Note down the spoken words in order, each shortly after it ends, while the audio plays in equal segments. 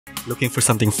Looking for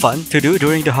something fun to do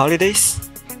during the holidays?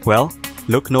 Well,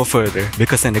 look no further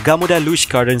because in the Gamuda Luge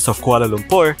Gardens of Kuala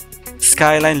Lumpur,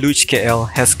 Skyline Luge KL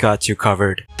has got you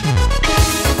covered.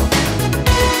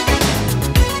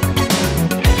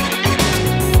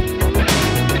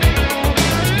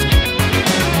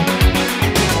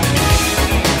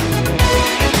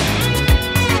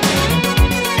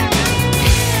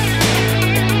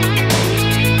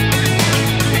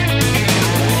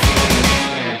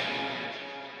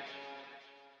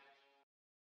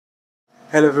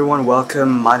 Hello everyone,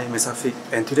 welcome. My name is Afiq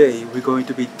and today we're going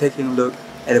to be taking a look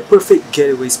at a perfect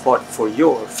getaway spot for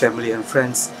your family and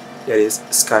friends, that is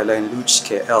Skyline Luge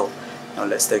KL. Now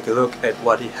let's take a look at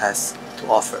what it has to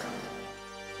offer.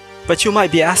 But you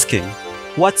might be asking,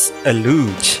 what's a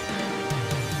luge?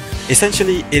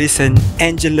 Essentially, it is an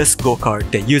engineless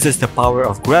go-kart that uses the power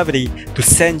of gravity to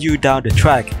send you down the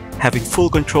track, having full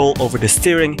control over the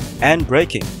steering and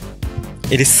braking.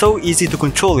 It is so easy to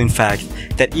control, in fact,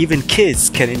 that even kids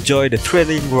can enjoy the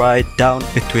thrilling ride down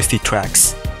the twisty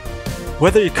tracks.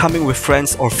 Whether you're coming with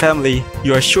friends or family,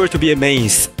 you are sure to be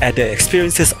amazed at the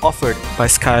experiences offered by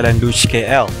Skyline Luge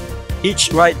KL.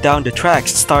 Each ride down the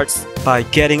tracks starts by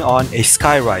getting on a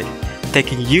sky ride,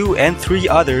 taking you and 3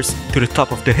 others to the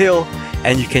top of the hill,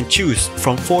 and you can choose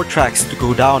from 4 tracks to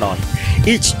go down on,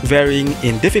 each varying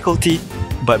in difficulty,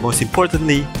 but most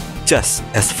importantly, just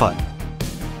as fun.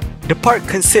 The park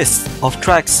consists of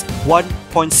tracks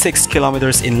 1.6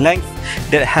 kilometers in length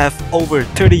that have over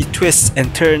 30 twists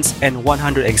and turns and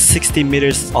 160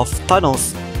 meters of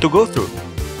tunnels to go through.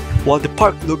 While the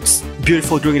park looks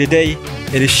beautiful during the day,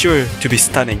 it is sure to be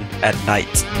stunning at night.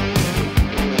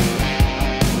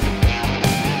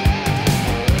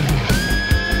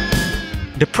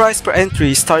 The price per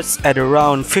entry starts at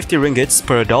around 50 ringgits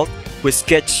per adult, which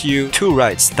gets you 2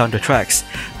 rides down the tracks.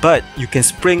 But you can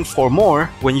spring for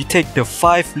more when you take the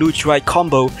 5 luge ride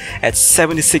combo at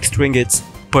 76 ringgits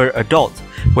per adult,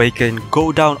 where you can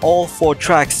go down all 4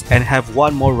 tracks and have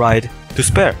 1 more ride to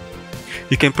spare.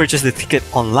 You can purchase the ticket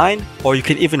online, or you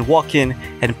can even walk in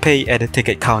and pay at the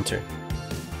ticket counter.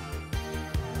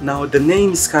 Now, the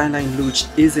name Skyline Luge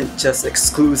isn't just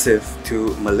exclusive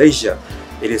to Malaysia.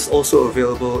 It is also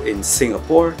available in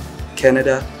Singapore,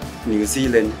 Canada, New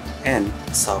Zealand, and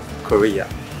South Korea,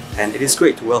 and it is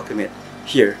great to welcome it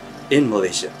here in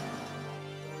Malaysia.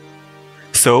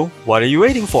 So what are you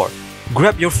waiting for?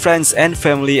 Grab your friends and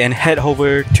family and head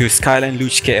over to Skyline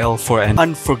Luge KL for an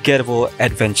unforgettable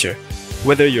adventure.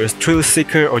 Whether you're a thrill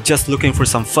seeker or just looking for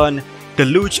some fun, the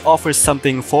Luge offers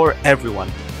something for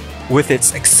everyone. With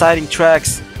its exciting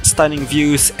tracks, stunning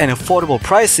views, and affordable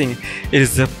pricing, it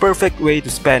is the perfect way to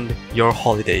spend your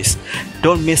holidays.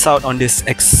 Don't miss out on this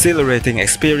exhilarating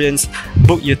experience.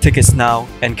 Book your tickets now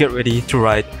and get ready to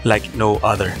ride like no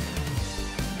other.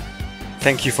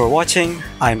 Thank you for watching.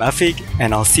 I'm Afiq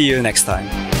and I'll see you next time.